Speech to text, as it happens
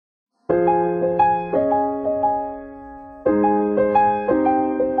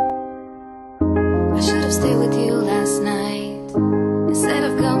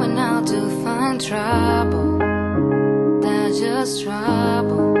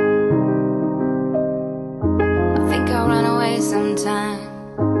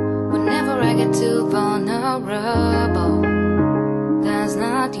vulnerable. That's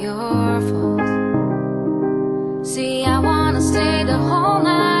not your fault. See, I wanna stay the whole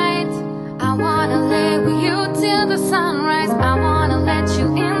night. I wanna lay with you till the sunrise. I wanna let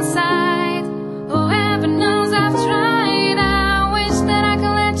you inside. Oh, heaven knows I've tried. I wish that I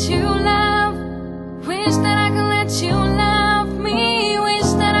could let you love. Wish that I could let you love me.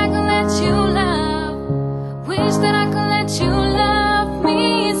 Wish that I could let you love. Wish that I could let you love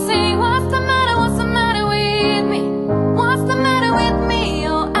me. Say, what's the matter? What's the matter with me? What's the matter with me?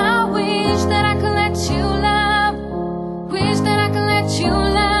 Oh, I wish that I could let you love. Wish that I could let you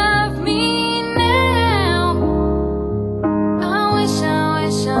love me now. I wish, I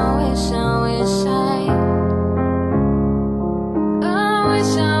wish, I wish, I wish I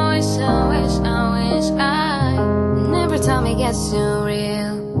wish, I wish, I wish, I wish I. And every time it gets too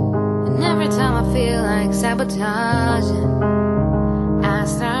real, and every time I feel like sabotaging, I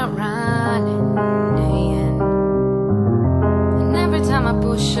start running in. And every time I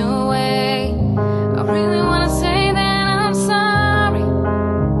push away, I really wanna say that I'm sorry,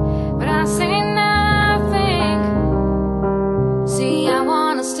 but I say nothing. See, I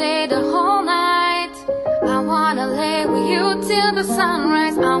wanna stay the whole night. I wanna lay with you till the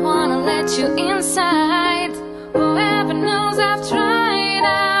sunrise. I wanna let you inside. Oh, heaven knows I've tried.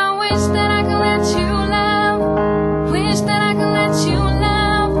 I wish that I could let you love. Wish that I could let you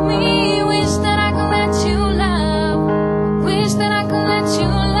love me. Wish that I could let you love. Wish that I could let you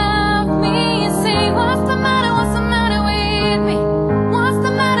love me. Say, what's the matter? What's the matter with me? What's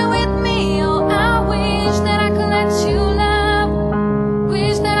the matter with me? Oh, I wish that I could let you love.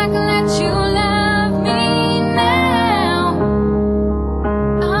 Wish that I could let you love me now.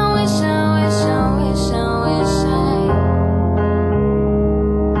 I wish, I wish, I wish, I wish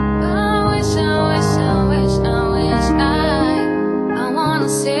I wish, I wish, I wish, I wish I wanna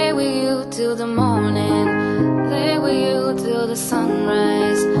stay with you till the morning, lay with you till the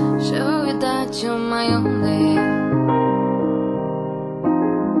sunrise, show you that you're my only.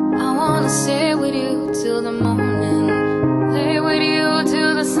 I wanna stay with you till the morning.